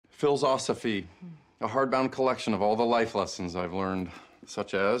Philosophy, a hardbound collection of all the life lessons I've learned,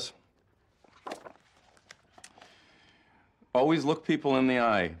 such as always look people in the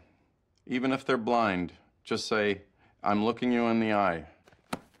eye, even if they're blind. Just say, I'm looking you in the eye.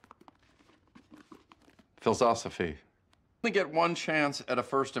 Philosophy. Only get one chance at a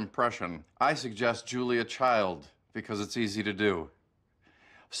first impression. I suggest Julia Child because it's easy to do.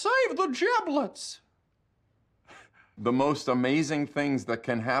 Save the giblets! The most amazing things that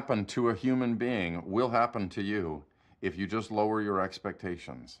can happen to a human being will happen to you if you just lower your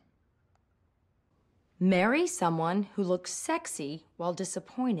expectations. Marry someone who looks sexy while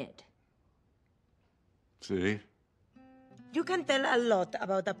disappointed. See? You can tell a lot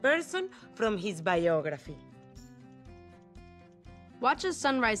about a person from his biography. Watch the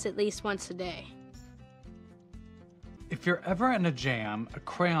sunrise at least once a day. If you're ever in a jam, a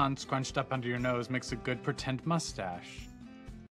crayon scrunched up under your nose makes a good pretend mustache.